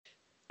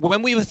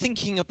when we were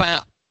thinking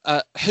about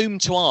whom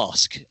to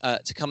ask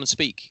to come and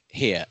speak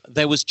here,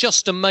 there was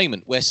just a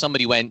moment where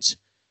somebody went,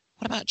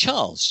 "What about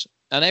Charles?"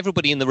 And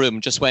everybody in the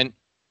room just went,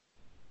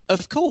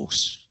 "Of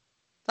course.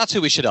 That's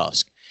who we should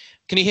ask."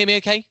 Can you hear me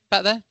okay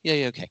back there?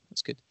 Yeah, okay.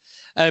 That's good.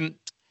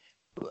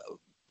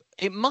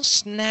 It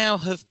must now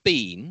have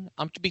been,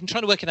 I've been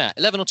trying to work it out,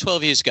 11 or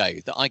 12 years ago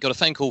that I got a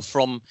phone call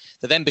from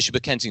the then Bishop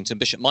of Kensington,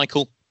 Bishop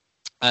Michael,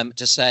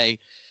 to say,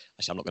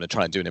 actually, I'm not going to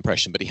try and do an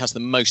impression, but he has the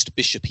most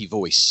bishopy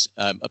voice,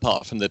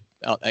 apart from the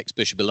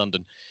ex-Bishop of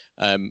London,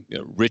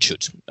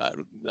 Richard.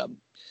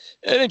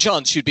 Any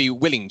chance you'd be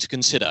willing to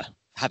consider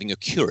having a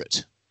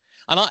curate?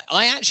 And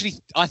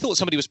I thought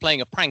somebody was playing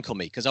a prank on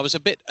me because I was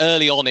a bit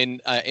early on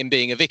in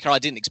being a vicar. I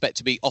didn't expect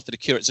to be offered a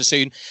curate so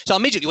soon. So I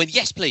immediately went,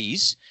 yes,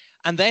 please.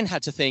 And then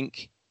had to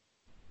think,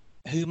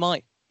 who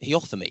might he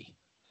offer me?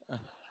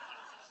 No,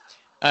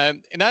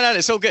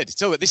 it's all good.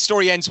 It's all good. This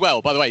story ends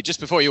well, by the way, just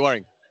before you're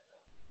worrying.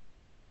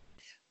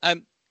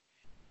 I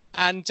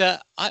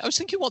was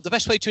thinking what the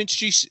best way to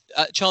introduce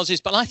Charles is,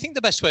 but I think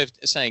the best way of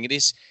saying it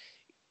is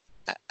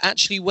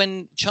actually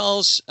when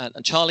Charles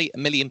and Charlie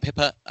and Millie and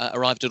Pippa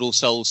arrived at All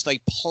Souls, they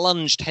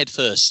plunged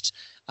headfirst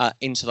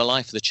into the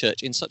life of the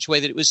church in such a way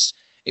that it was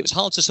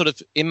hard to sort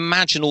of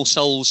imagine All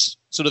Souls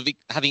sort of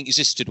having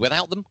existed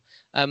without them.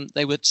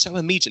 They were so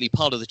immediately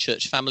part of the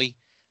church family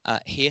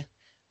here.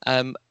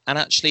 And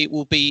actually, it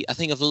will be a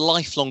thing of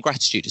lifelong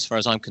gratitude, as far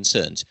as I'm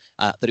concerned,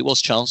 that it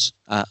was Charles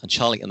and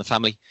Charlie and the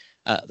family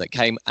that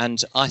came.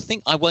 And I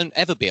think I won't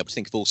ever be able to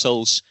think of All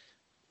Souls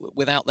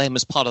without them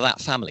as part of that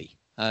family.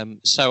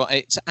 So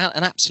it's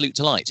an absolute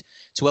delight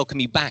to welcome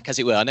you back, as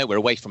it were. I know we're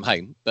away from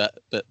home, but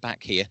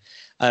back here.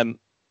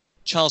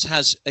 Charles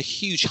has a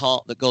huge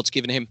heart that God's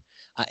given him,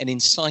 an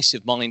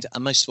incisive mind,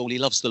 and most of all, he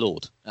loves the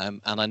Lord.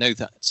 And I know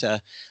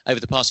that over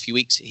the past few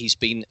weeks, he's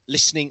been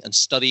listening and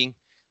studying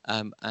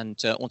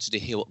and wanted to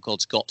hear what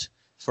God's got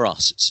for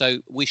us.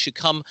 So we should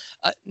come,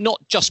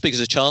 not just because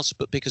of Charles,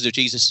 but because of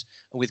Jesus,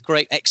 and with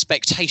great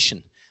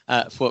expectation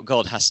for what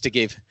God has to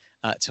give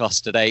to us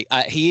today.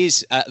 He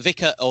is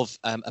vicar of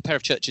a pair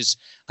of churches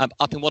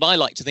up in what I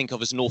like to think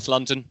of as North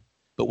London,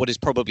 but what is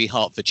probably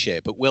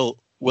Hertfordshire, but we'll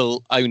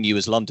own you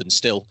as London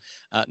still,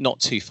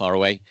 not too far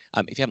away.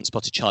 If you haven't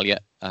spotted Charlie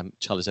yet,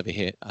 Charlie's over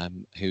here,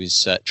 who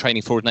is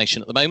training for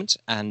ordination at the moment,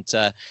 and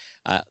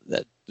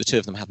the two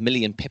of them have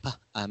Millie and Pippa,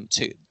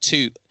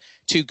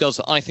 two girls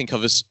that I think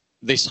of as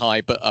this high,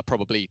 but are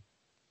probably,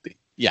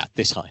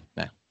 this high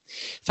now.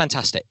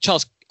 Fantastic.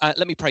 Charles,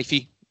 let me pray for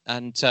you.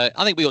 And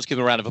I think we ought to give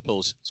him a round of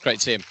applause. It's great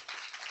to see him.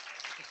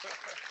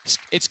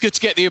 It's good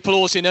to get the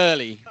applause in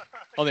early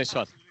on this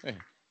one. Yeah.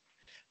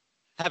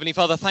 Heavenly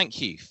Father,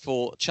 thank you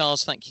for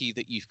Charles. Thank you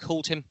that you've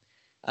called him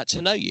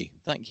to know you.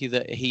 Thank you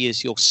that he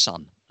is your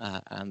son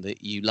and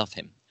that you love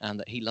him and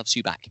that he loves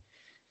you back.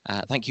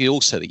 Thank you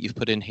also that you've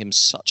put in him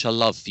such a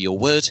love for your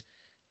word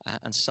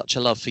and such a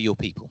love for your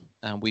people.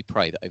 And we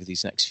pray that over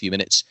these next few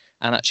minutes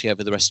and actually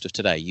over the rest of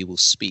today, you will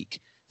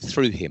speak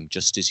through him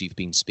just as you've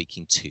been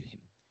speaking to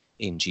him.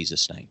 In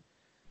Jesus' name.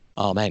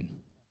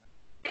 Amen.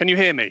 Can you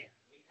hear me?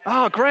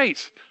 Oh,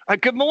 great.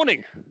 Good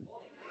morning.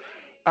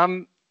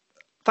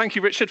 Thank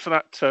you, Richard, for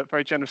that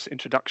very generous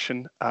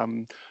introduction.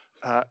 I'm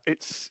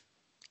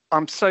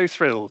so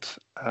thrilled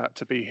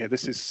to be here.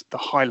 This is the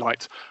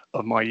highlight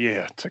of my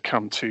year to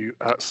come to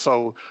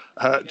Soul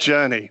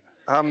Journey.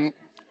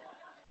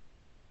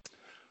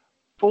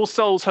 All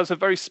Souls has a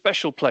very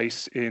special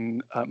place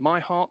in my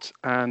heart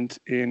and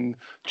in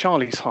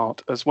Charlie's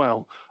heart as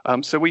well.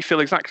 So we feel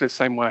exactly the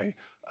same way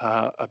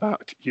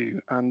about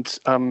you. And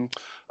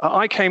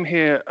I came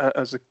here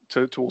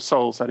to All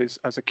Souls, that is,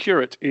 as a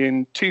curate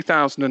in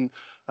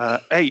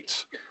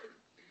 2008.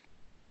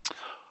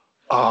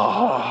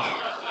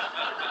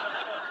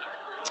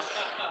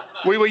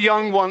 We were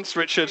young once,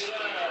 Richard.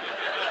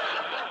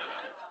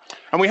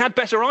 And we had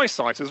better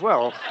eyesight as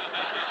well.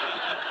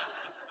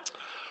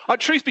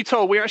 Truth be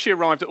told, we actually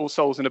arrived at All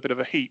Souls in a bit of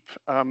a heap.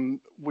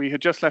 We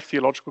had just left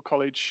theological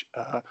college.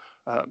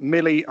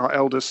 Millie, our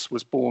eldest,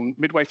 was born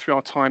midway through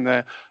our time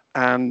there,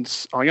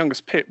 and our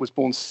youngest Pip was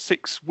born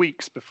 6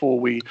 weeks before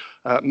we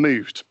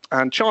moved.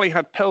 And Charlie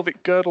had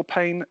pelvic girdle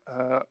pain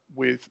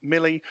with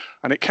Millie,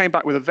 and it came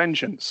back with a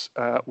vengeance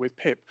with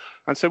Pip.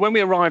 And so when we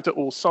arrived at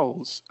All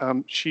Souls,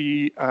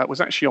 she was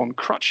actually on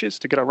crutches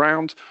to get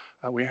around.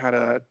 We had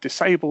a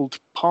disabled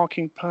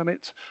parking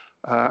permit.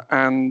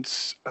 And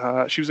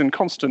she was in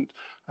constant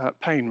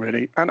pain,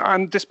 really.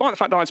 And despite the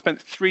fact that I'd spent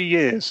 3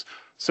 years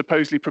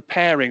supposedly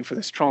preparing for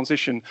this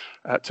transition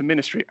to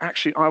ministry,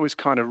 actually, I was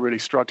kind of really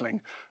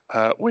struggling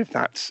with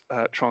that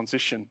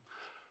transition.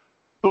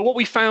 But what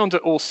we found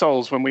at All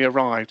Souls when we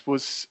arrived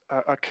was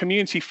a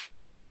community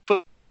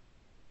full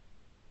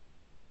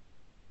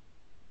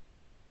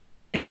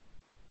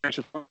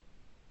of a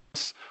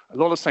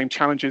lot of the same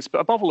challenges, but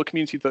above all, a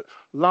community that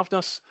loved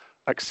us,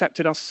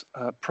 accepted us,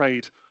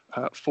 prayed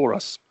for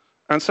us.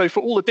 And so for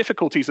all the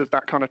difficulties of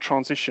that kind of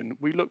transition,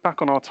 we look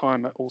back on our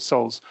time at All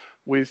Souls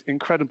with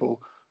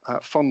incredible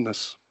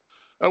fondness.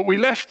 When we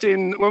left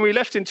in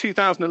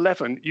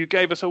 2011, you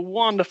gave us a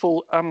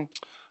wonderful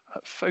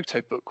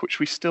photo book, which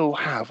we still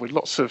have with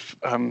lots of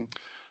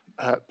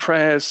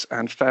prayers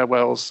and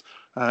farewells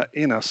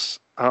in us.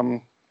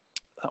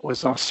 That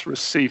was us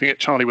receiving it.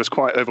 Charlie was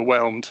quite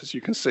overwhelmed, as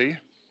you can see.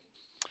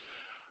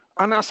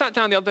 And I sat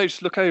down the other day just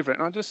to look over it,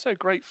 and I'm just so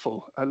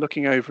grateful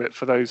looking over it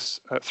for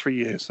those 3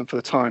 years and for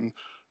the time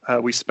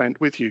we spent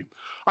with you.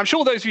 I'm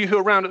sure those of you who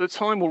were around at the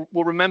time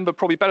will remember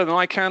probably better than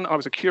I can. I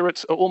was a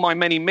curate. All my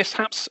many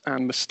mishaps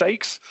and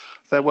mistakes,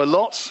 there were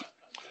lots.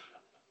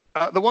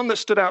 The one that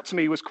stood out to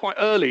me was quite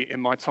early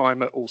in my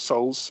time at All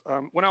Souls.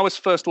 When I was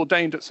first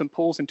ordained at St.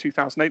 Paul's in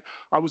 2008,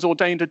 I was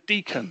ordained a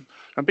deacon.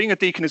 And being a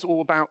deacon is all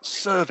about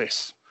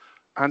service.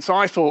 And so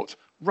I thought,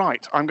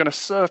 right, I'm going to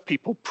serve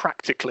people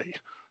practically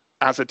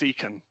as a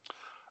deacon.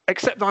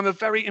 Except I'm a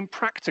very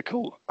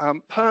impractical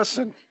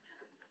person.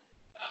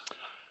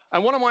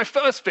 And one of my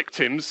first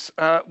victims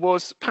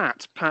was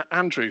Pat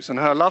Andrews, and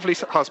her lovely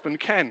husband,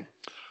 Ken.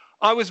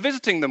 I was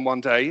visiting them one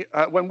day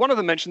when one of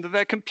them mentioned that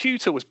their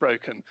computer was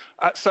broken.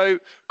 So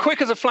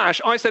quick as a flash,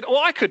 I said, oh,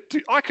 I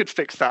could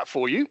fix that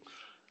for you,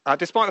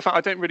 despite the fact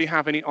I don't really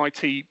have any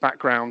IT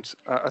background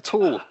at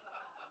all.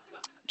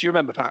 Do you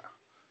remember, Pat?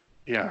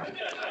 Yeah.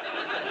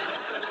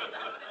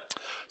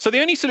 So the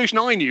only solution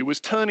I knew was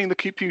turning the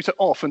computer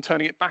off and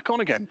turning it back on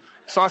again.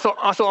 So I thought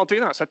I'll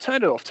do that. So I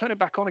turned it off, turned it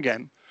back on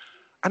again,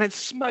 and then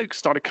smoke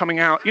started coming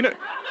out. You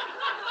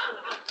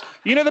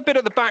know the bit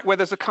at the back where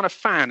there's a kind of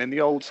fan in the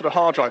old sort of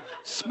hard drive?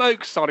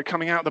 Smoke started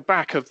coming out the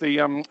back of the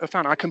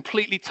fan. I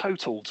completely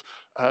totaled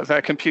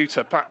their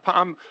computer. But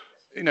I'm,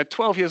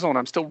 12 years on,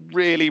 I'm still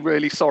really,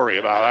 really sorry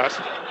about that.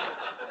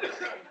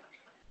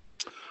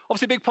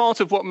 Obviously, a big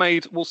part of what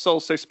made All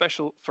Souls so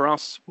special for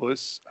us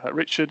was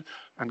Richard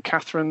and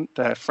Catherine,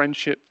 their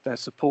friendship, their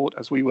support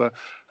as we were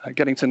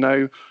getting to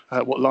know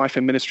what life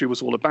in ministry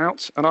was all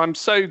about. And I'm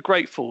so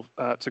grateful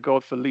to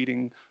God for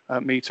leading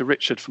me to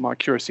Richard for my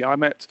curacy. I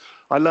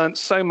learned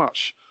so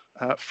much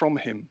from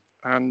him.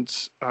 And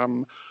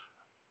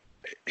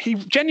he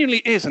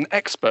genuinely is an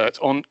expert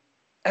on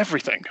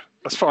everything,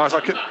 as far as I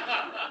could.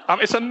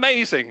 It's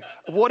amazing.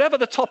 Whatever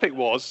the topic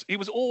was, he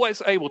was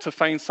always able to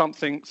find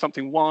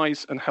something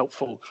wise and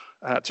helpful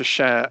to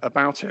share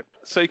about it.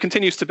 So he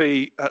continues to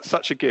be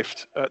such a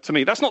gift to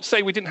me. That's not to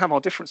say we didn't have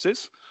our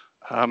differences.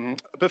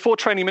 Before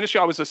training ministry,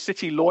 I was a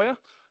city lawyer.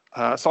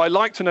 So I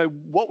like to know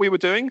what we were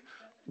doing,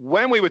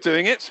 when we were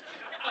doing it,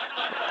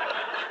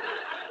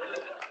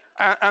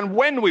 and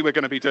when we were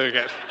going to be doing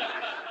it.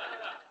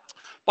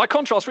 By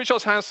contrast,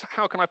 Richard has,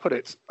 how can I put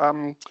it,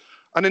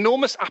 an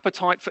enormous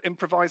appetite for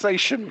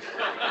improvisation.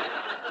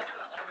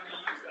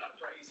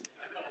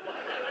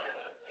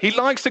 He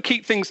likes to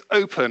keep things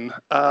open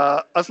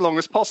as long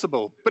as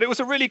possible. But it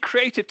was a really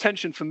creative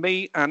tension for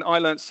me, and I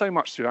learned so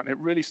much through that, and it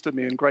really stood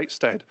me in great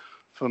stead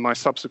for my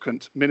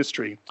subsequent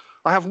ministry.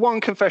 I have one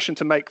confession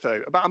to make,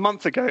 though. About a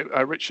month ago,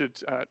 Richard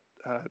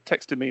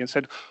texted me and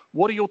said,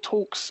 what are your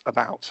talks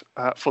about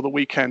for the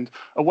weekend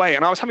away?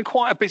 And I was having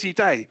quite a busy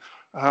day,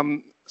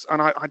 and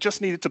I just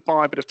needed to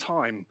buy a bit of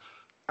time.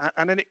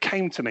 And then it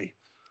came to me.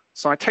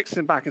 So I texted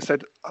him back and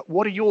said,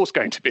 what are yours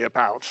going to be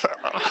about? So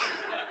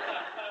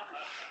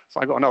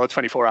I got another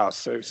 24 hours.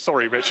 So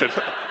sorry, Richard.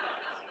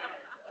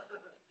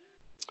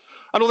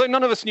 And although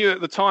none of us knew at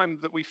the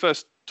time that we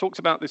first talked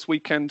about this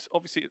weekend,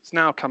 obviously it's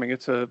now coming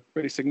at a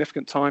really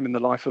significant time in the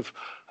life of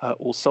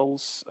All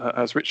Souls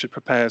as Richard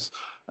prepares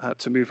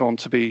to move on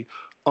to be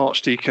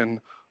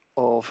Archdeacon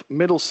of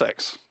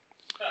Middlesex.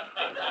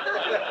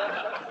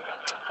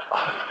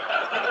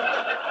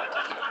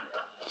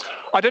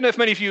 I don't know if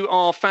many of you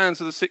are fans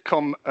of the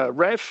sitcom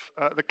Rev.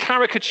 The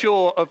caricature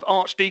of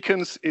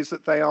archdeacons is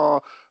that they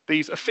are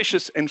these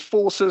officious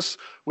enforcers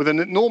with an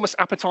enormous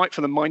appetite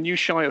for the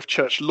minutiae of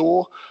church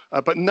law,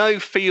 but no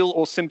feel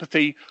or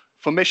sympathy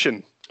for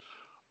mission.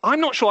 I'm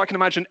not sure I can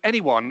imagine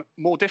anyone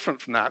more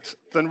different from that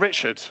than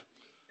Richard.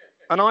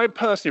 And I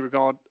personally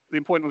regard the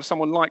appointment of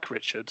someone like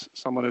Richard,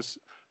 someone as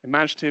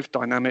imaginative,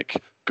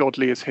 dynamic,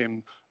 godly as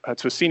him,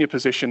 to a senior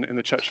position in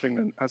the Church of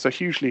England as a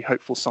hugely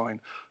hopeful sign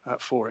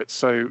for it.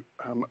 So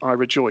I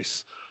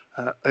rejoice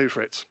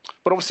over it.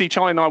 But obviously,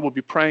 Charlie and I will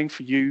be praying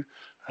for you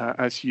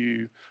as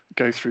you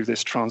go through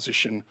this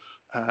transition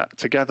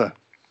together.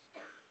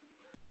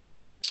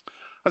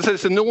 As I said,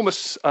 it's an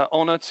enormous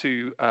honour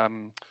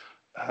to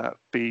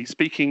be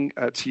speaking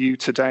to you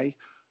today.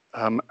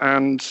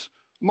 And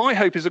my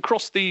hope is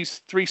across these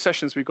 3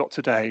 sessions we've got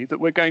today that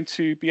we're going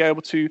to be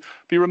able to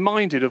be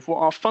reminded of what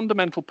our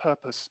fundamental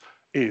purpose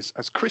is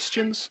as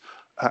Christians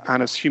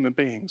and as human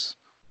beings.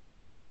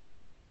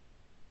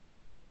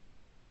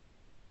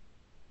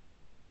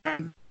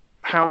 And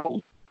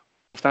how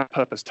that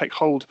purpose, take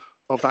hold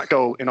of that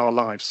goal in our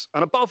lives.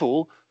 And above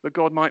all, that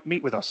God might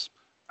meet with us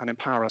and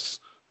empower us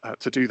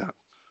to do that.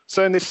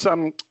 So in this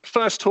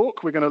first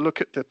talk, we're going to look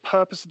at the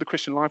purpose of the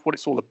Christian life, what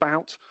it's all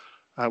about,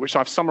 which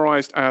I've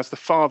summarized as the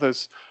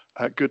Father's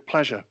good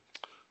pleasure.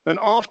 Then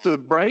after the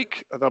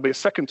break, there'll be a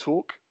second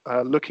talk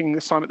looking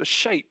this time at the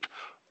shape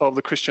of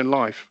the Christian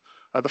life,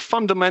 the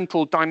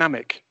fundamental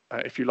dynamic,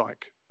 if you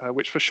like,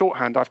 which for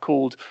shorthand I've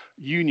called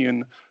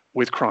union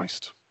with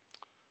Christ.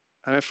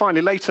 And then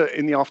finally, later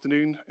in the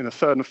afternoon, in the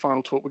third and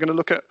final talk, we're going to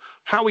look at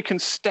how we can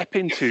step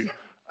into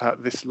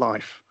this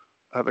life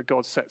that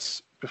God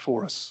sets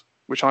before us,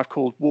 which I've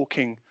called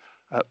walking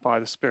by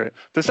the Spirit.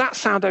 Does that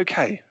sound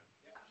okay?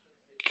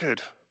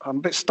 Good. I'm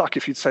a bit stuck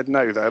if you'd said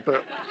no there,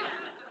 but...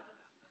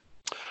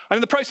 And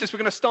in the process, we're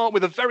going to start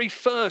with the very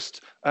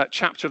first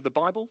chapter of the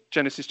Bible,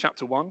 Genesis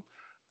chapter 1,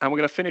 and we're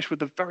going to finish with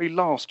the very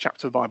last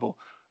chapter of the Bible,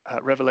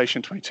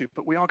 Revelation 22,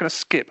 but we are going to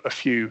skip a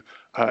few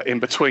in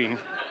between.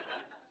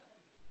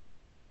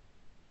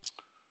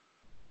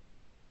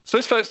 So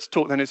this first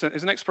talk then is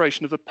an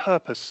exploration of the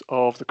purpose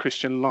of the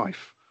Christian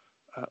life.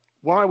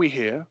 Why are we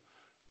here?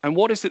 And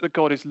what is it that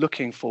God is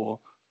looking for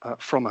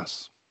from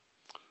us?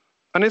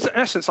 And in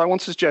essence, I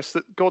want to suggest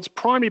that God's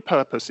primary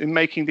purpose in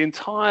making the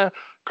entire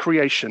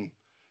creation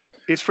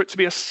is for it to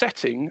be a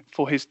setting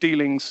for his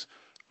dealings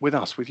with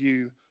us, with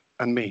you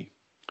and me.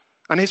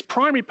 And his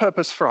primary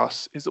purpose for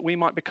us is that we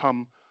might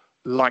become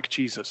like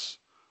Jesus,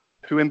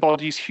 who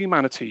embodies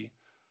humanity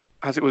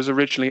as it was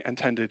originally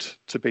intended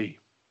to be.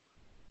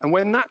 And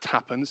when that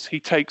happens, he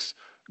takes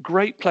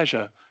great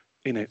pleasure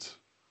in it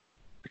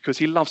because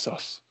he loves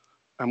us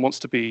and wants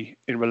to be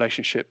in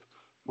relationship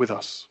with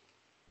us.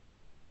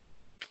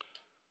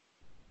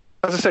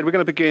 As I said, we're going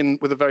to begin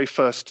with the very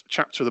first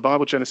chapter of the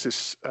Bible,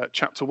 Genesis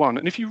chapter 1.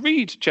 And if you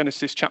read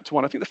Genesis chapter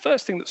 1, I think the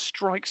first thing that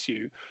strikes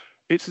you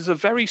is a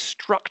very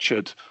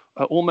structured,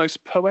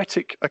 almost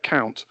poetic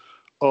account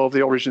of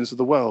the origins of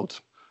the world.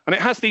 And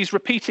it has these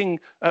repeating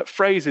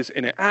phrases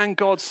in it. And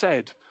God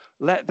said,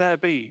 let there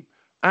be.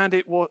 And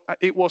it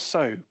was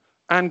so.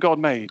 And God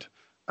made.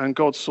 And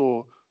God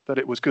saw that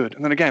it was good.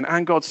 And then again,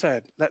 and God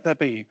said, let there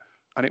be.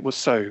 And it was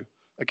so.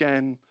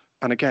 Again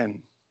and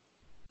again.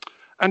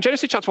 And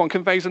Genesis chapter 1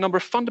 conveys a number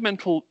of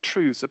fundamental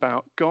truths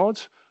about God,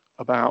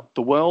 about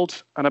the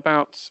world, and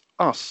about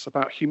us,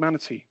 about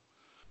humanity.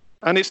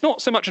 And it's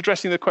not so much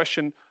addressing the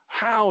question,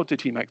 how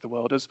did he make the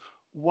world, as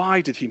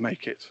why did he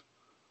make it?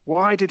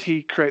 Why did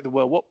he create the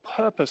world? What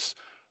purpose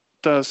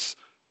does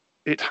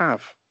it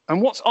have?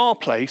 And what's our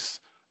place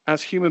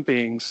as human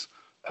beings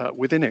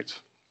within it?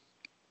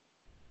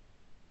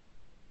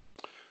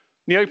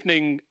 In the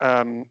opening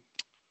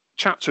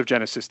chapter of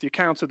Genesis, the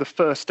account of the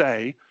first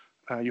day,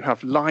 you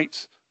have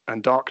light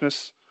and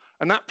darkness,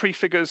 and that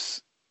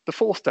prefigures the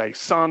fourth day,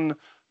 sun,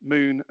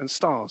 moon, and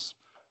stars.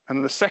 And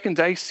then the second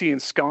day, sea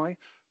and sky,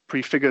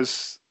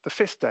 prefigures the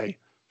fifth day,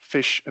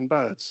 fish and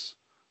birds.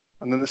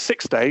 And then the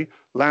sixth day,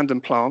 land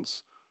and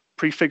plants,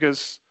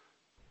 prefigures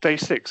day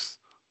 6,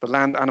 the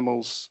land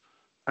animals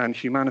and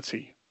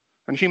humanity.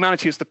 And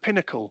humanity is the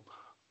pinnacle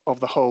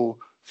of the whole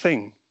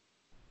thing.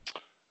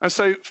 And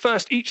so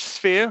first, each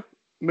sphere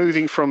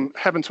moving from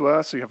heaven to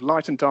earth, so you have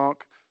light and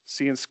dark,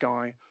 sea and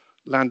sky,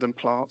 land and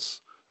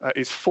plants,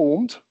 is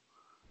formed.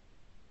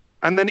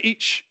 And then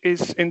each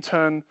is in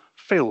turn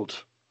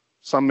filled.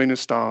 Sun, moon and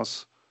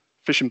stars,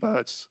 fish and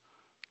birds,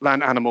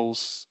 land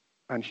animals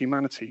and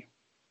humanity.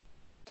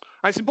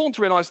 And it's important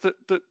to realize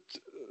that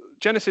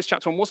Genesis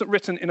chapter 1 wasn't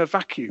written in a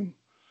vacuum.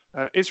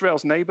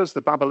 Israel's neighbors,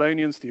 the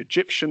Babylonians, the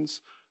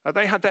Egyptians,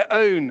 they had their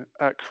own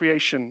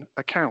creation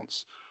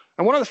accounts.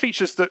 And one of the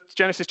features that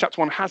Genesis chapter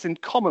 1 has in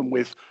common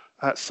with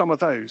some of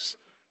those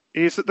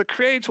is that the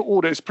creator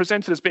order is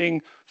presented as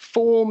being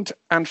formed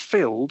and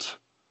filled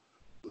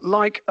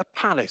like a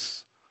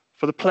palace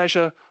for the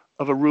pleasure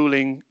of a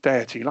ruling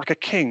deity, like a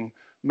king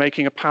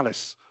making a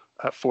palace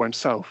for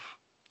himself.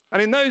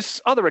 And in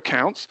those other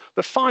accounts,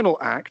 the final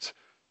act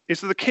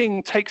is that the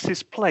king takes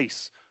his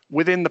place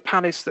within the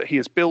palace that he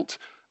has built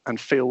and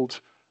filled,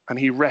 and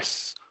he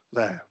rests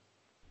there.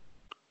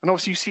 And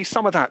obviously you see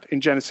some of that in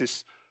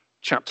Genesis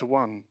chapter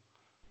 1.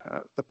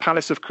 The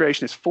palace of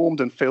creation is formed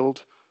and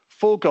filled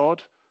for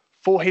God,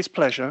 for his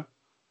pleasure,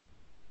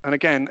 and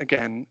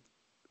again,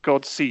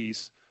 God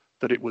sees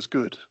that it was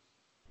good.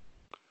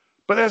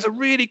 But there's a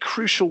really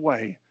crucial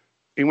way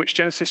in which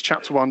Genesis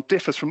chapter 1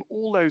 differs from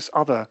all those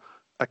other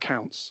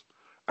accounts,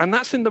 and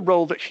that's in the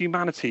role that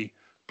humanity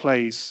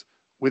plays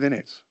within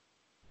it.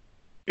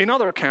 In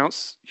other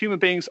accounts, human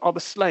beings are the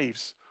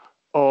slaves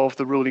of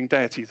the ruling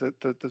deity.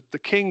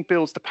 The king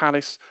builds the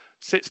palace,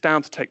 sits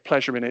down to take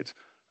pleasure in it,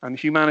 and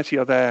humanity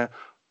are there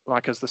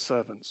like as the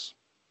servants.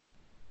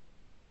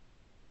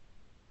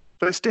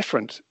 But it's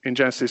different in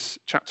Genesis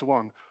chapter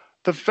 1.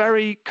 The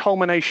very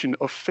culmination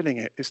of filling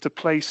it is to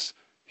place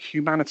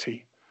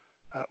humanity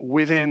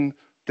within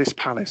this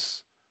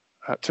palace,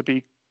 to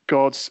be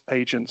God's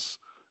agents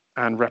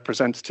and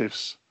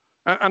representatives.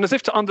 And as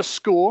if to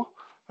underscore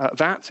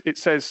that, it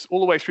says all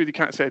the way through the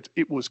account, it said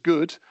it was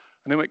good.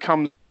 And then when it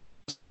comes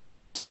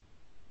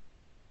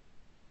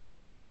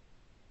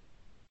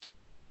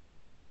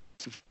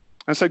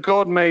and so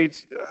God made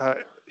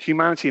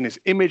humanity in his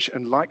image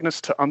and likeness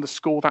to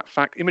underscore that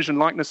fact. Image and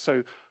likeness,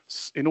 so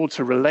in order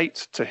to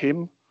relate to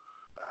him,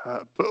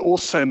 but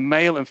also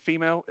male and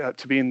female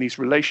to be in these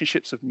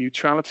relationships of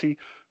mutuality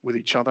with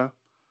each other,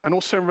 and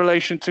also in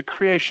relation to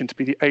creation to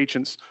be the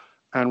agents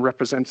and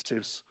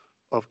representatives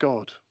of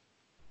God.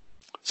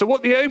 So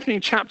what the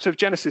opening chapter of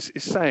Genesis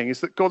is saying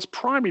is that God's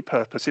primary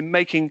purpose in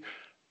making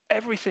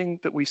everything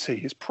that we see,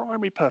 his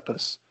primary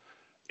purpose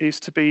is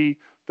to be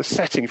the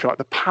setting, if you like,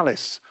 the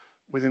palace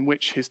within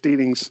which his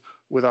dealings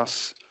with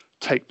us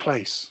take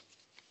place.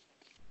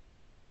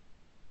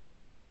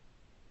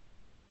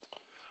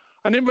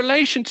 And in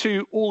relation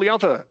to all the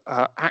other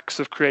acts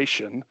of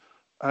creation,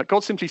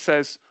 God simply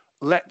says,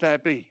 let there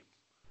be,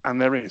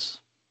 and there is.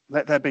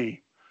 Let there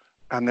be,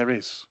 and there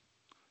is.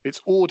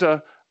 It's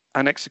order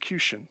and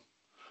execution.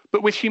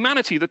 But with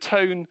humanity, the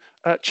tone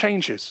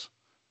changes.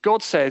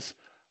 God says,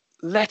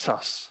 let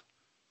us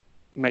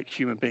make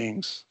human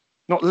beings.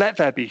 Not let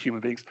there be human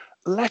beings.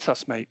 Let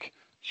us make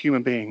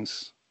human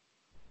beings.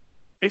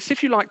 It's,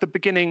 if you like, the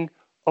beginning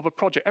of a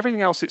project.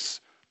 Everything else,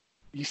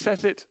 he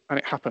says it and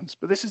it happens.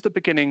 But this is the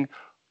beginning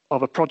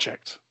of a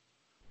project.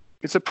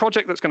 It's a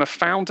project that's going to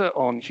founder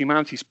on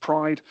humanity's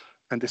pride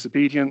and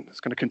disobedience. It's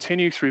going to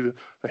continue through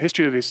the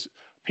history of his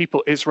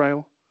people,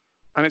 Israel.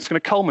 And it's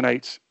going to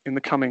culminate in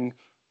the coming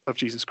of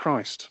Jesus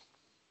Christ.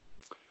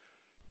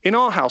 In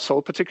our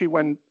household, particularly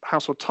when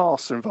household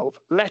tasks are involved,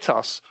 let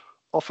us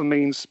often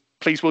means,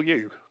 please will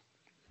you.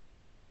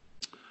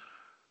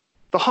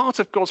 The heart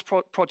of God's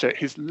project,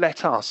 his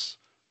let us,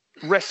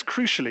 rests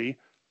crucially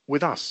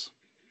with us.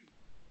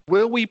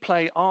 Will we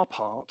play our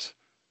part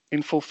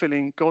in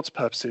fulfilling God's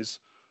purposes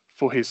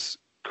for his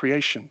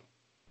creation?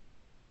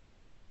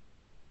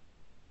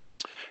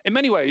 In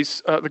many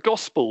ways, the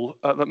gospel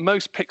that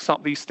most picks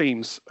up these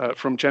themes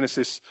from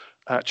Genesis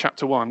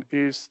chapter 1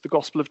 is the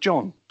Gospel of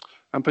John,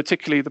 and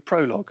particularly the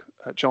prologue,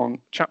 John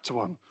chapter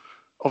 1.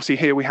 Obviously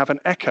here we have an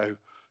echo,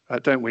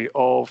 don't we,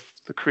 of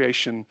the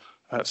creation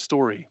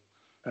story.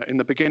 In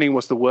the beginning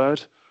was the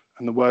Word,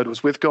 and the Word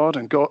was with God,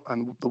 and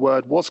the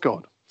Word was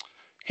God.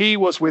 He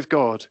was with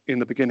God in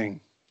the beginning.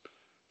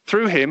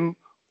 Through him,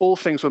 all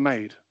things were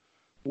made.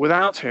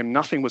 Without him,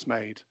 nothing was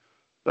made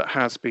that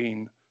has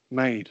been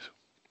made.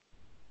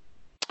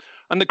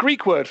 And the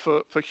Greek word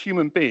for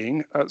human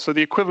being, so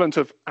the equivalent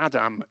of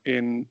Adam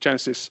in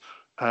Genesis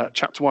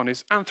chapter 1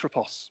 is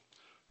anthropos.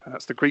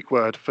 That's the Greek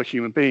word for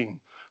human being. And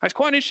it's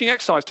quite an interesting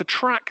exercise to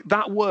track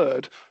that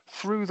word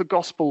through the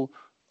Gospel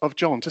of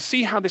John, to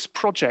see how this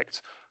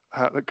project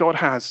that God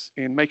has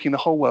in making the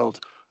whole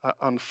world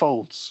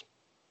unfolds.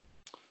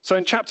 So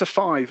in chapter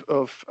 5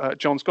 of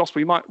John's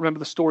Gospel, you might remember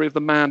the story of the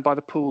man by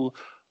the pool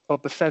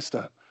of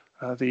Bethesda,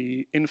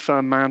 the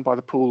infirm man by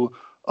the pool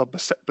of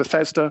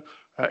Bethesda.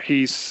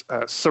 He's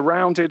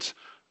surrounded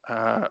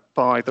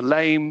by the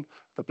lame,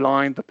 the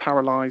blind, the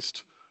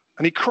paralyzed,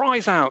 and he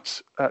cries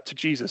out to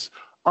Jesus,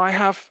 I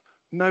have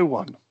no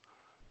one.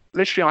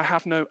 Literally, I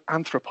have no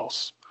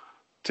anthropos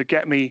to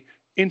get me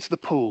into the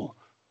pool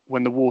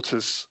when the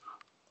waters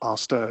are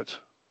stirred.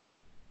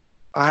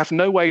 I have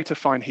no way to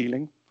find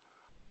healing.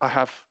 I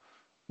have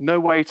no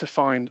way to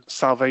find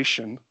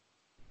salvation.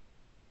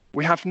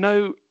 We have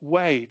no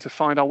way to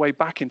find our way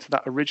back into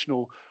that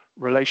original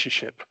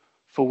relationship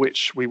for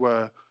which we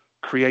were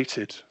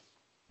created.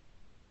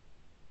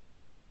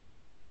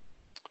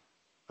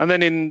 And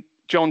then in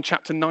John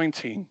chapter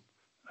 19,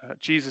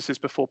 Jesus is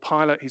before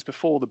Pilate. He's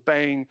before the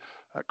baying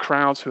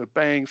crowds who are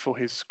baying for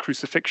his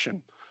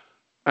crucifixion.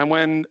 And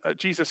when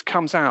Jesus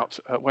comes out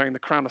wearing the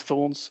crown of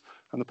thorns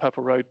and the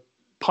purple robe,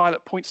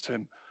 Pilate points to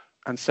him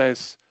and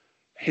says,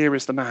 here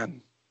is the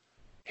man.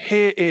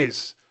 Here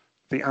is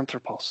the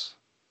anthropos.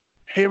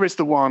 Here is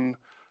the one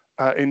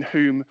in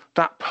whom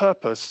that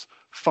purpose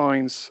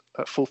finds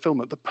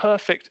fulfillment. The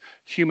perfect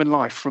human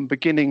life from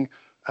beginning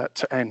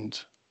to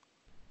end.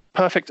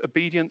 Perfect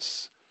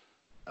obedience,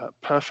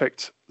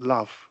 perfect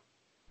love.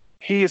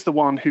 He is the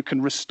one who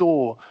can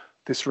restore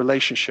this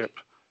relationship.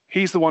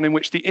 He's the one in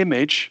which the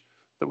image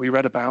that we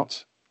read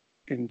about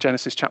in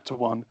Genesis chapter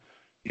 1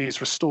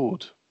 is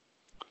restored.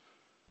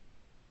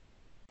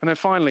 And then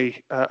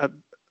finally,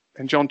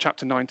 in John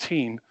chapter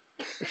 19,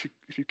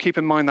 if you keep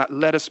in mind that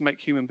let us make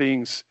human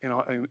beings in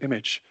our own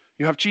image,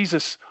 you have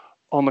Jesus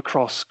on the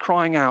cross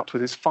crying out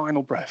with his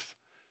final breath,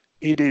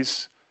 it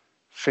is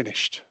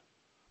finished.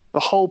 The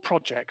whole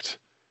project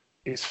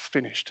is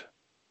finished.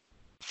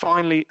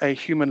 Finally, a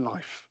human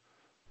life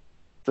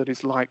that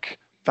is like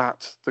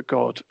that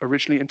God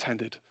originally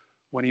intended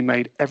when he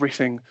made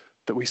everything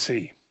that we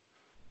see.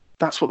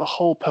 That's what the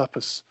whole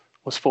purpose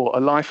was for, a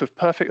life of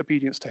perfect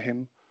obedience to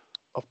him,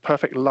 of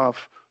perfect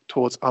love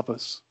towards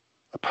others,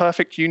 a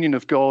perfect union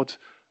of God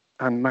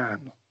and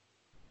man,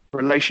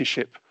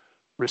 relationship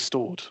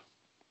restored.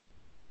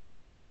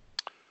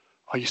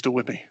 Are you still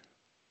with me?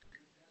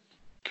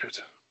 Good.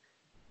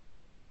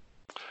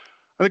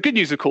 And the good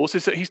news, of course,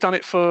 is that he's done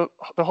it for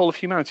the whole of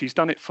humanity. He's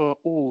done it for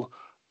all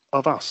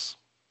of us.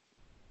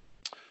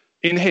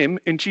 In him,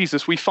 in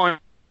Jesus, we find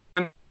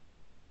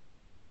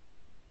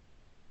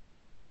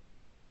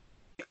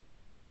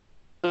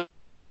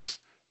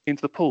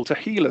into the pool to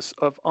heal us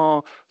of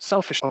our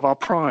selfishness, of our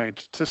pride,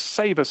 to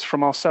save us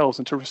from ourselves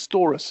and to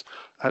restore us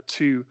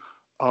to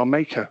our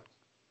Maker.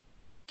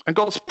 And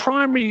God's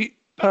primary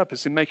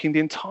purpose in making the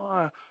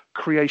entire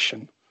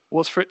creation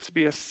was for it to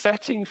be a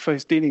setting for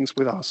his dealings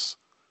with us.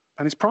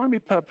 And his primary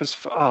purpose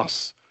for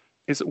us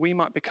is that we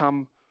might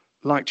become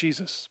like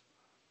Jesus,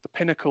 the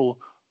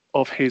pinnacle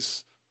of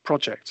his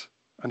project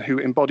and who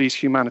embodies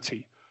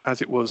humanity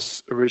as it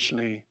was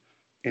originally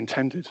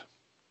intended.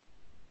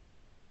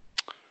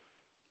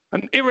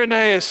 And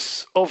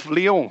Irenaeus of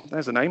Lyon,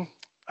 there's a name,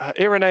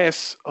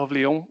 Irenaeus of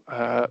Lyon,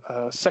 a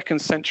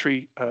 2nd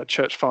century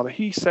church father,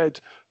 he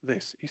said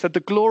this. He said, the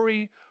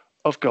glory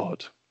of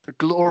God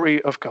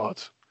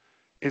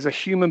is a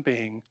human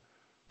being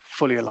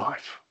fully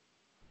alive.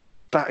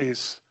 That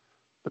is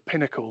the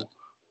pinnacle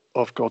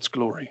of God's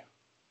glory.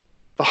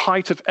 The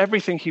height of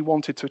everything he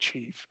wanted to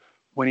achieve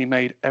when he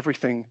made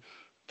everything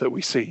that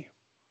we see.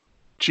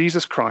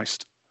 Jesus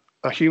Christ,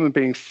 a human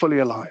being fully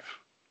alive.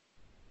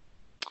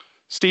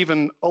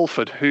 Stephen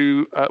Alford,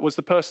 who was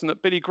the person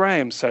that Billy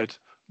Graham said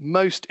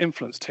most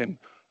influenced him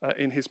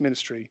in his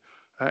ministry,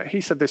 he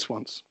said this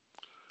once: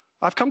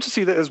 I've come to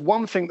see that there's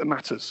one thing that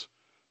matters,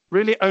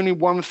 really only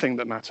one thing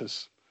that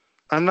matters,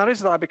 and that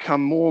is that I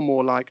become more and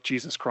more like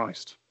Jesus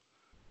Christ.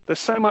 There's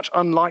so much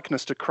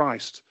unlikeness to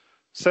Christ,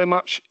 so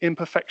much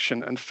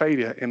imperfection and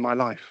failure in my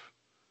life.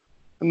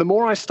 And the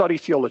more I study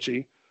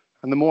theology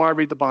and the more I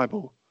read the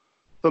Bible,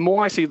 the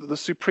more I see that the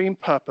supreme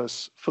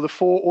purpose for the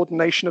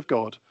foreordination of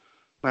God,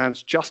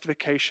 man's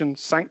justification,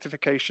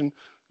 sanctification,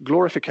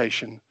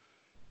 glorification,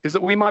 is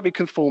that we might be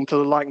conformed to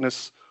the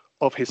likeness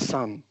of his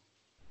Son.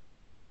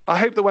 I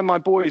hope that when my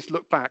boys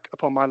look back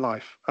upon my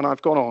life and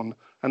I've gone on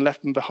and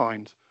left them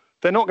behind,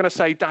 they're not going to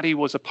say, Daddy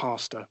was a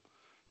pastor.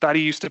 Daddy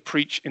used to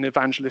preach in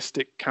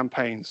evangelistic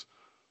campaigns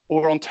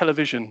or on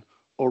television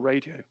or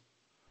radio.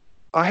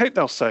 I hope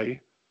they'll say,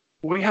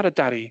 we had a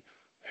daddy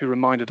who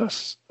reminded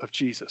us of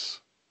Jesus.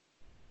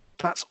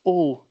 That's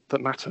all that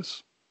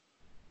matters.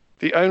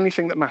 The only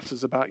thing that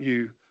matters about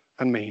you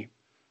and me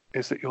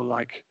is that you're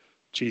like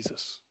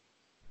Jesus.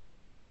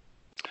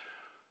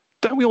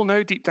 Don't we all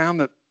know deep down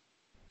that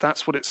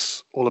that's what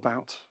it's all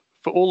about?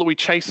 For all that we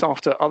chase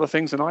after other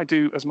things, and I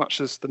do as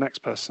much as the next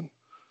person,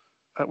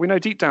 we know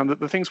deep down that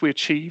the things we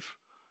achieve,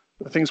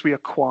 the things we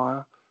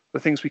acquire, the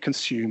things we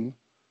consume,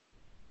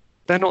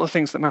 they're not the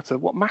things that matter.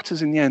 What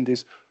matters in the end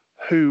is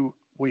who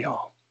we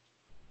are.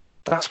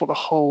 That's what the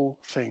whole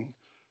thing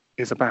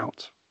is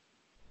about.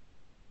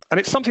 And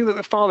it's something that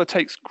the Father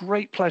takes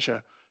great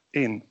pleasure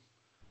in.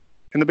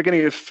 In the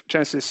beginning of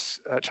Genesis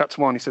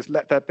chapter 1, he says,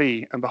 let there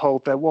be, and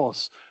behold, there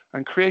was.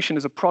 And creation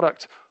is a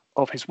product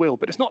of his will.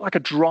 But it's not like a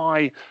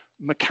dry,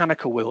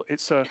 mechanical will.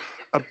 It's an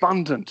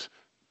abundant,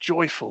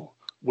 joyful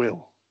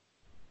will.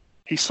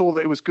 He saw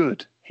that it was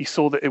good. He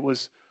saw that it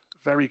was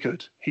very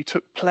good. He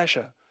took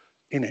pleasure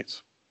in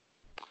it.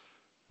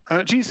 And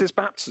at Jesus'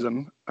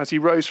 baptism, as he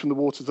rose from the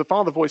waters, the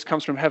Father voice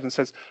comes from heaven and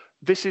says,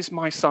 this is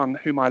my Son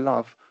whom I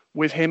love.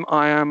 With him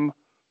I am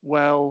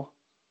well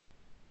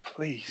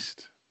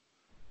pleased.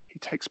 He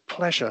takes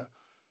pleasure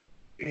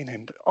in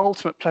him, the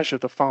ultimate pleasure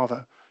of the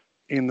Father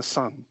in the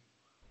Son.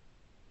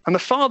 And the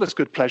Father's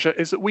good pleasure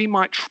is that we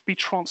might be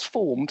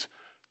transformed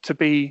to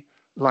be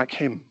like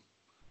him.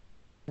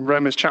 In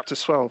Romans chapter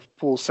 12,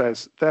 Paul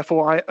says,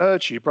 therefore I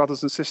urge you,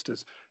 brothers and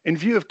sisters, in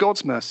view of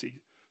God's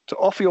mercy, to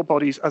offer your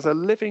bodies as a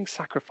living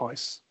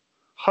sacrifice,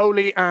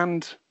 holy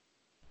and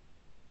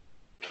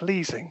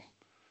pleasing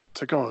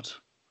to God.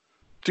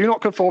 Do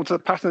not conform to the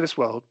pattern of this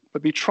world,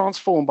 but be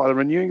transformed by the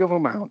renewing of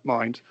your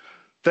mind.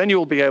 Then you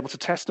will be able to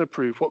test and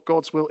approve what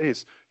God's will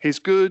is, his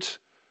good,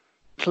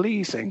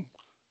 pleasing,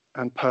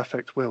 and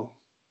perfect will.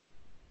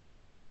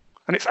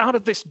 And it's out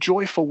of this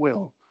joyful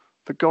will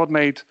that God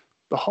made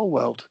the whole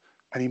world,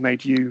 and he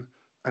made you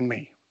and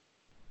me.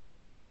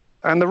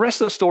 And the rest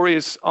of the story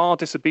is our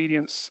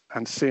disobedience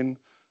and sin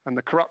and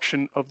the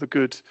corruption of the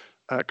good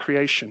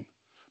creation.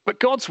 But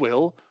God's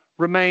will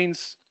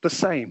remains the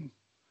same.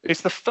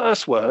 It's the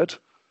first word,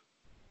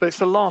 but it's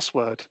the last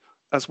word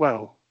as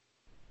well.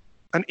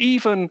 And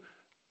even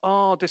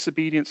our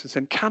disobedience and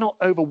sin cannot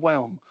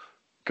overwhelm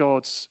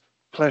God's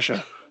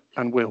pleasure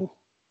and will.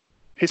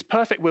 His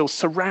perfect will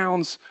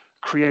surrounds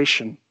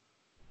creation,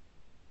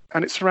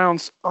 and it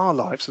surrounds our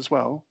lives as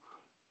well,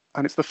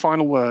 and it's the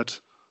final word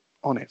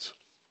on it.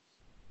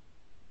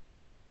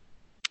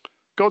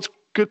 God's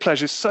good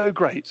pleasure is so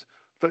great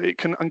that it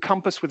can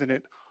encompass within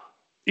it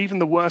even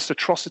the worst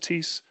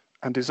atrocities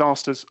and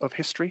disasters of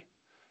history,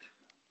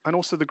 and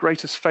also the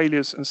greatest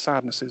failures and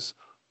sadnesses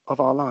of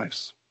our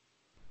lives.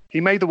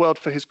 He made the world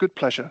for his good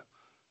pleasure,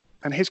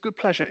 and his good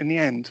pleasure in the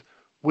end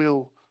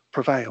will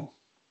prevail.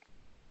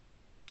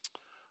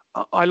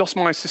 I lost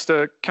my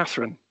sister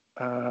Catherine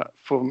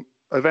from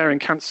ovarian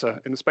cancer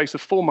in the space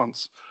of 4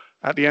 months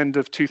at the end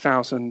of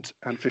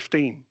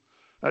 2015.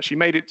 She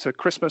made it to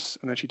Christmas,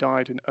 and then she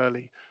died in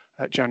early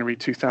January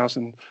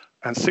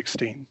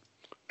 2016,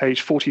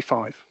 age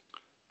 45.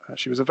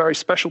 She was a very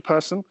special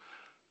person,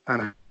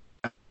 and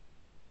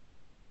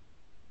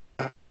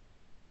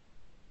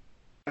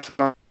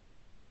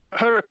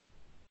her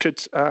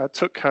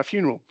took her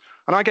funeral,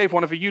 and I gave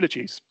one of her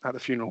eulogies at the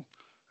funeral.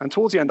 And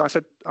towards the end, I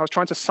said I was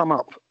trying to sum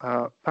up,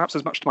 perhaps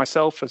as much to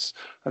myself as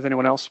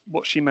anyone else,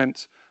 what she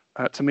meant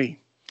to me.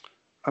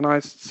 And I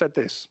said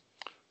this: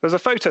 there's a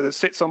photo that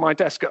sits on my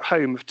desk at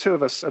home of two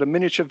of us at a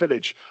miniature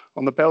village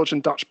on the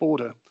Belgian-Dutch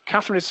border.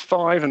 Catherine is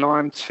 5 and I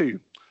am 2.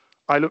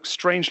 I look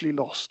strangely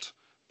lost,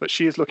 but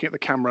she is looking at the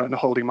camera and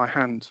holding my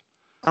hand.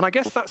 And I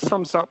guess that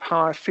sums up how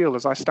I feel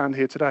as I stand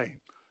here today.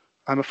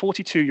 I'm a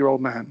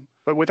 42-year-old man,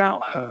 but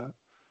without her,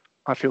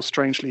 I feel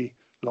strangely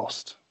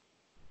lost.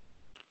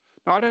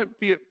 Now, I don't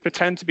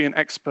pretend to be an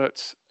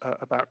expert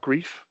about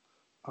grief.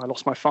 I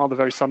lost my father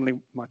very suddenly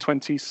in my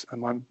 20s,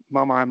 and my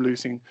mum I am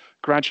losing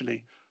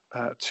gradually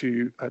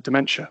to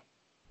dementia.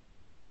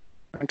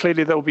 And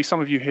clearly there will be some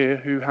of you here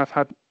who have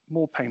had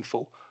more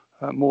painful,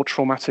 more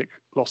traumatic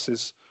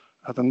losses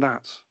than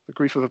that. The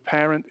grief of a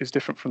parent is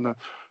different from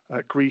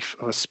the grief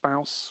of a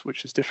spouse,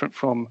 which is different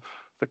from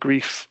the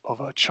grief of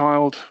a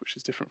child, which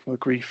is different from the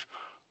grief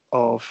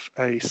of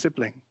a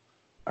sibling.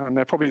 And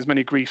there are probably as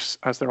many griefs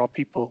as there are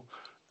people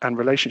and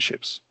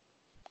relationships.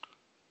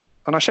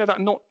 And I share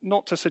that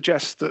not to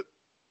suggest that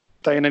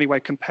they in any way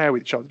compare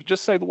with each other, but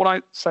just say that what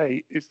I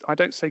say is, I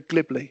don't say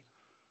glibly.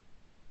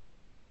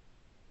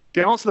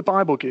 The answer the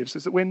Bible gives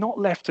is that we're not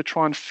left to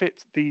try and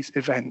fit these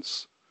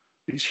events,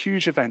 these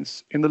huge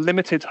events, in the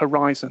limited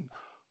horizon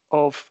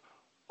of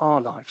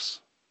our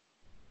lives.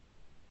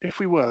 If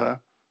we were,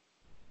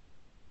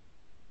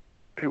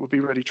 it would be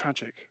really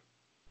tragic.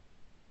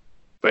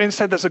 But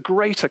instead, there's a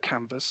greater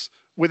canvas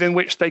within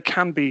which they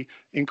can be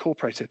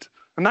incorporated.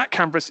 And that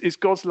canvas is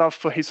God's love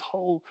for his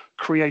whole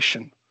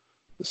creation.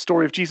 The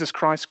story of Jesus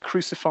Christ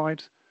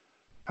crucified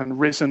and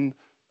risen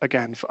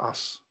again for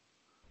us.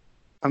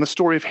 And the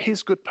story of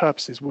his good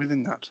purposes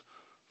within that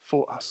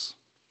for us.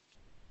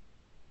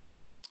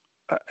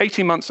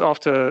 18 months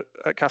after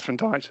Catherine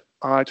died,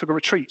 I took a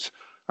retreat.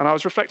 And I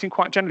was reflecting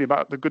quite generally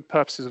about the good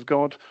purposes of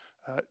God.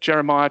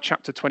 Jeremiah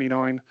chapter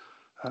 29.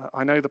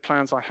 I know the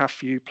plans I have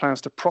for you,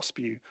 plans to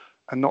prosper you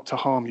and not to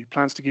harm you,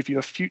 plans to give you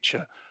a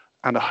future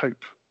and a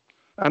hope.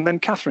 And then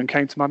Catherine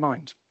came to my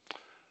mind.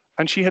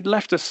 And she had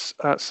left us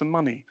some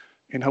money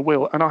in her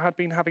will. And I had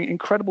been having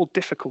incredible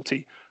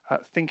difficulty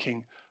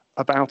thinking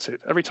about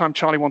it. Every time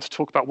Charlie wanted to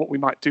talk about what we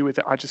might do with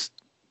it, I just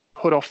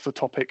put off the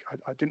topic.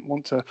 I didn't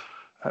want to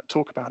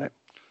talk about it.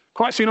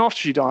 Quite soon after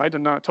she died,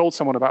 and I told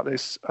someone about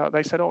this,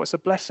 they said, oh, it's a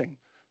blessing.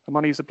 The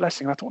money is a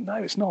blessing. And I thought, no,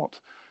 it's not.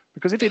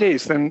 Because if it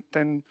is,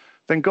 then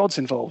God's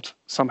involved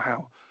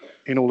somehow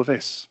in all of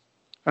this.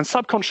 And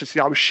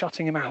subconsciously, I was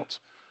shutting him out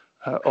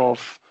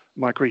of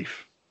my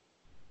grief.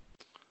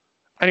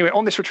 Anyway,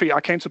 on this retreat,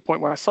 I came to a point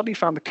where I suddenly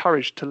found the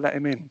courage to let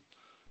him in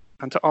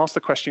and to ask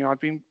the question I'd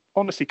been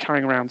honestly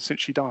carrying around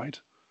since she died,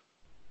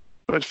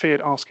 but had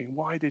feared asking,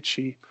 why did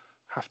she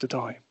have to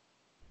die?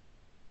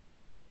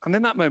 And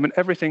in that moment,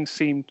 everything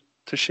seemed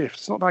to shift.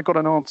 It's not that I got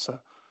an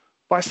answer,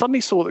 but I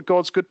suddenly saw that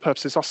God's good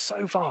purposes are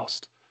so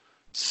vast,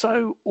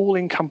 so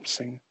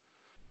all-encompassing,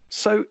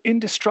 so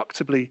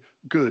indestructibly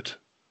good,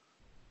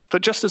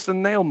 that just as the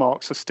nail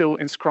marks are still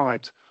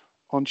inscribed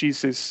on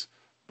Jesus'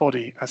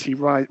 body as he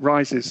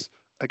rises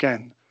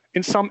again,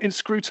 in some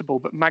inscrutable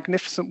but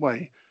magnificent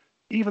way,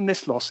 even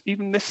this loss,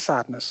 even this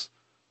sadness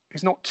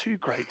is not too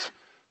great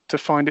to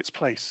find its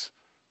place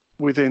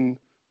within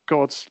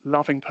God's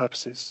loving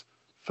purposes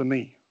for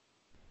me.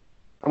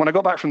 And when I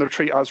got back from the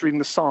retreat, I was reading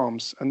the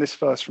Psalms, and this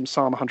verse from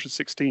Psalm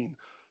 116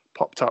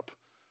 popped up.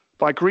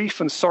 By grief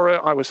and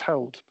sorrow I was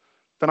held.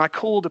 Then I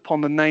called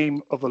upon the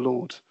name of the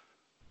Lord.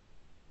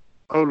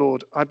 O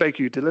Lord, I beg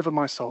you, deliver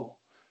my soul.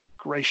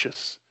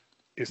 Gracious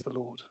is the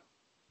Lord.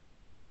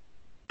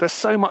 There's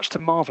so much to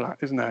marvel at,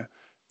 isn't there,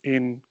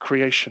 in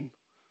creation?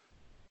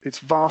 Its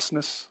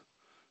vastness,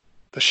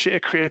 the sheer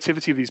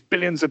creativity of these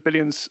billions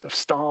of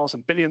stars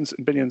and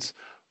billions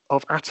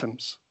of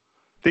atoms.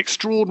 The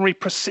extraordinary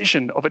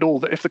precision of it all,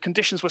 that if the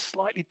conditions were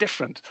slightly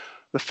different,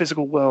 the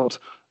physical world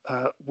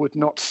would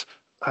not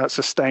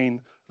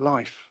sustain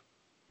life.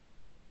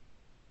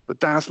 The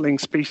dazzling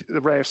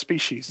array of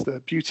species, the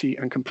beauty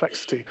and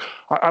complexity.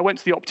 I went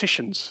to the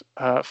opticians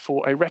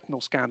for a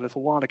retinal scan a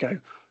little while ago,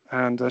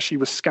 and she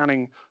was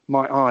scanning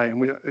my eye,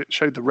 and it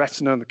showed the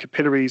retina and the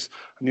capillaries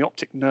and the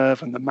optic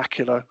nerve and the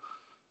macula.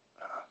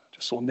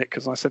 Just saw Nick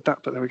as I said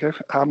that, but there we go.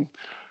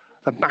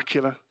 The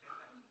macula.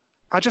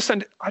 I just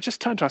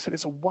turned to her, I said,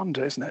 it's a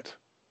wonder, isn't it?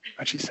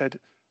 And she said,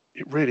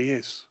 it really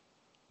is.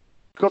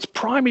 God's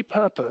primary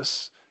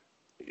purpose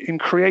in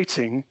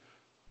creating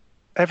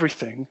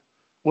everything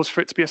was for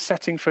it to be a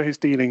setting for his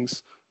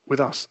dealings with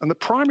us. And the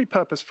primary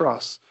purpose for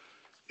us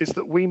is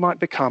that we might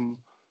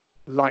become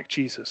like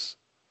Jesus,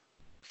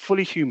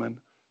 fully human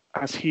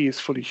as he is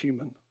fully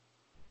human.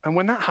 And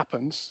when that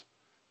happens,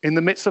 in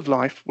the midst of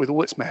life with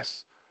all its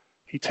mess,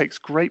 he takes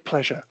great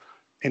pleasure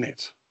in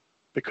it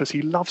because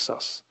he loves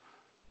us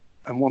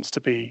and wants to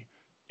be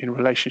in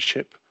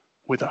relationship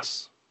with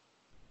us.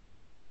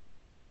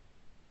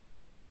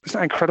 Isn't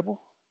that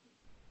incredible?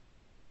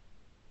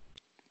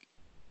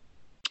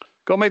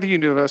 God made the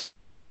universe.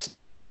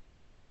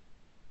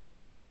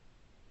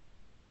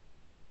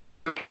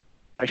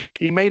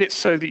 He made it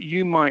so that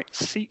you might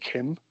seek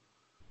him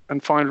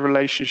and find a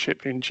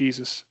relationship in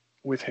Jesus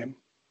with him.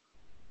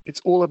 It's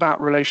all about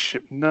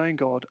relationship, knowing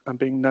God and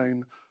being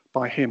known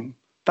by him.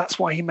 That's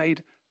why he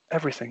made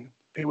everything.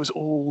 It was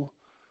all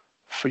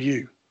for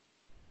you.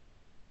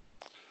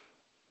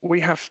 We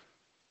have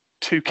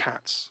two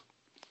cats,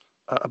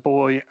 a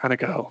boy and a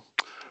girl.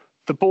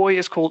 The boy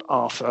is called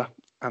Arthur,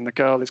 and the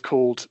girl is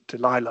called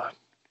Delilah.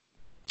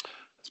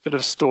 There's a bit of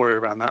a story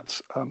around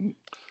that.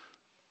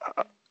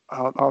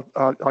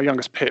 Our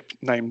youngest Pip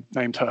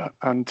named her,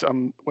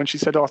 and when she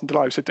said Arthur and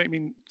Delilah, we said, "Don't you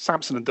mean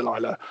Samson and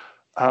Delilah?"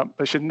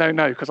 But she said,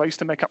 no, because I used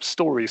to make up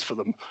stories for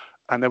them,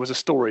 and there was a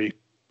story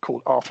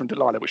called Arthur and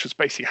Delilah, which was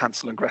basically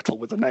Hansel and Gretel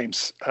with the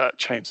names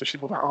changed. So she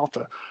said, "What about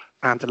Arthur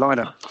and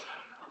Delilah?"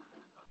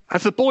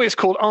 And the boy is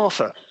called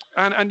Arthur,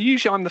 and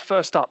usually I'm the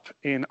first up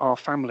in our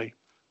family,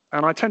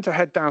 and I tend to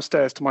head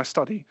downstairs to my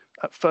study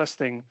at first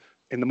thing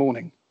in the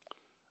morning.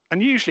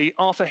 And usually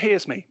Arthur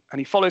hears me, and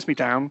he follows me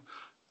down,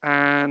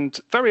 and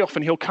very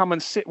often he'll come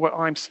and sit where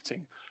I'm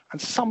sitting,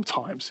 and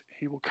sometimes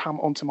he will come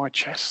onto my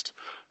chest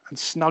and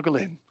snuggle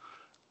in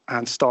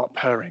and start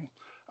purring.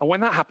 And when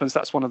that happens,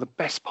 that's one of the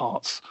best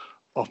parts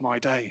of my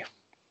day.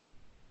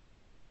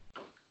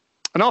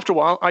 And after a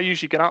while, I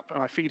usually get up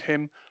and I feed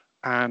him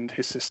and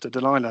his sister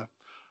Delilah.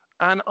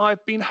 And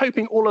I've been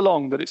hoping all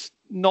along that it's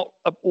not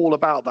all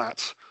about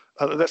that.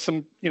 There's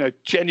some,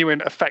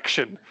 genuine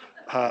affection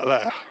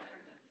there.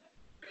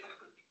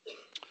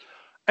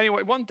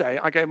 Anyway, one day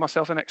I gave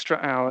myself an extra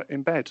hour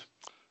in bed.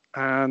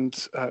 And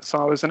so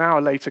I was an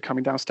hour later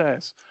coming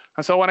downstairs.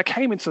 And so when I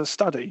came into the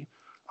study,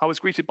 I was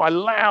greeted by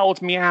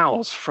loud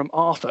meows from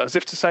Arthur, as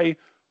if to say,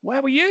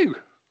 "Where were you?"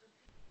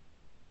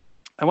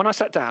 And when I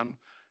sat down,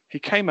 he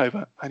came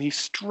over and he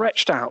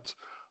stretched out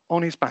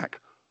on his back,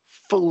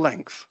 full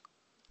length.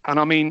 And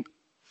I mean,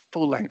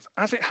 full length.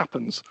 As it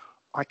happens,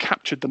 I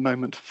captured the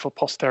moment for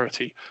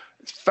posterity.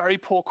 It's very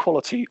poor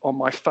quality on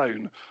my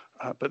phone,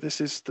 but this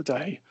is the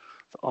day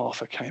that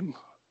Arthur came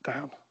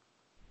down.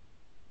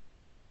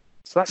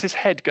 So that's his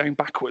head going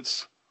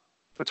backwards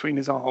between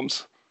his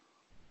arms.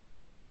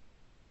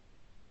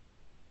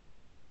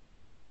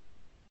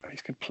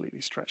 He's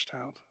completely stretched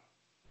out.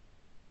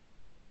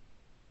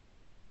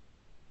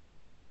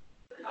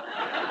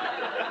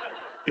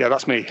 Yeah,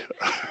 that's me.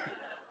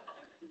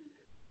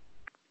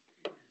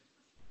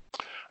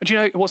 And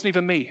it wasn't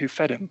even me who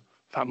fed him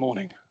that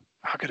morning.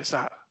 How good is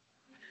that?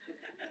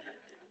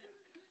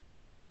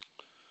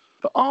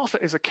 But Arthur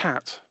is a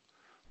cat,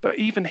 but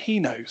even he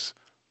knows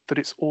that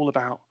it's all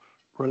about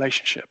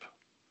relationship.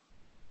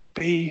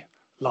 Be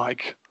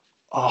like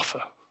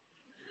Arthur.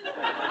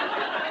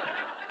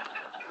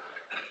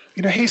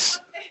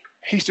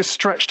 He's just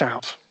stretched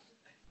out.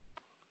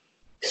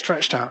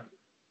 Stretched out.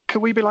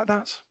 Can we be like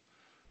that?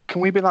 Can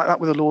we be like that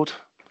with the Lord?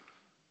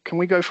 Can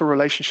we go for a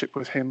relationship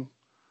with him?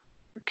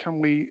 Can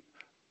we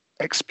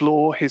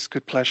explore his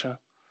good pleasure,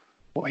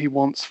 what he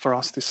wants for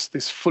us,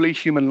 this fully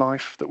human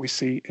life that we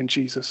see in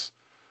Jesus?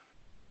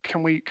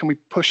 Can we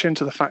push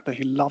into the fact that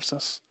he loves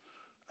us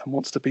and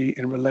wants to be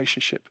in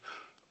relationship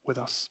with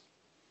us?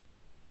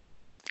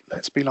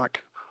 Let's be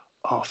like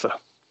Arthur.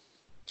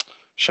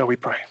 Shall we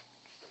pray?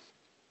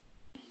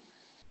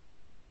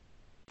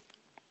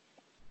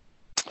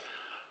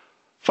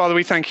 Father,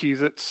 we thank you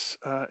that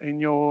in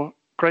your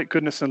great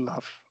goodness and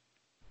love,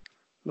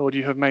 Lord,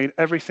 you have made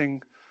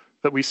everything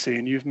that we see,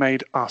 and you've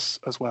made us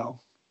as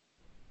well.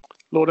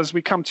 Lord, as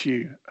we come to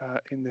you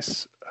in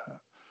this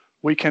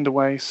weekend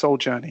away soul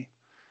journey,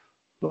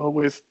 Lord,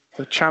 with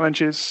the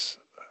challenges,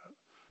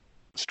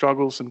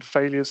 struggles and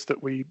failures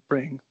that we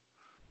bring,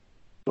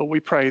 Lord, we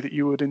pray that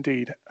you would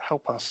indeed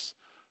help us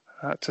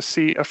to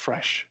see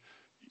afresh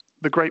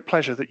the great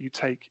pleasure that you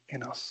take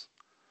in us.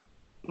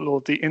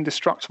 Lord, the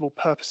indestructible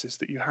purposes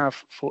that you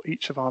have for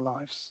each of our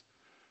lives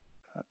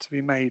to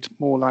be made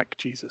more like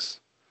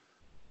Jesus.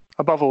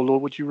 Above all,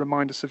 Lord, would you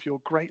remind us of your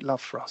great love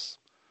for us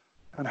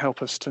and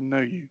help us to know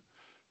you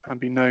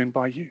and be known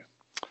by you.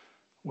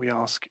 We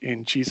ask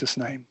in Jesus'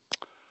 name.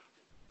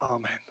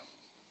 Amen.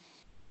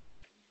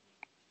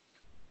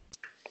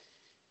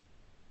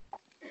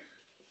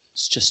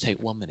 Let's just take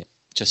 1 minute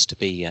just to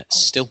be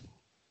still.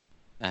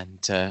 And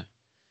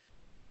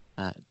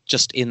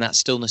just in that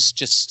stillness,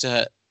 just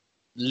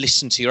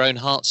listen to your own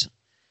heart.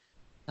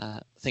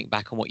 Think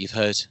back on what you've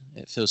heard.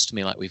 It feels to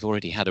me like we've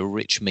already had a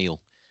rich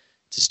meal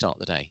to start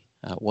the day.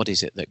 What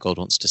is it that God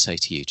wants to say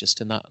to you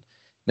just in that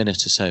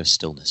minute or so of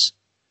stillness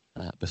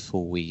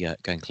before we go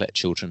and collect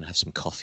children and have some coffee?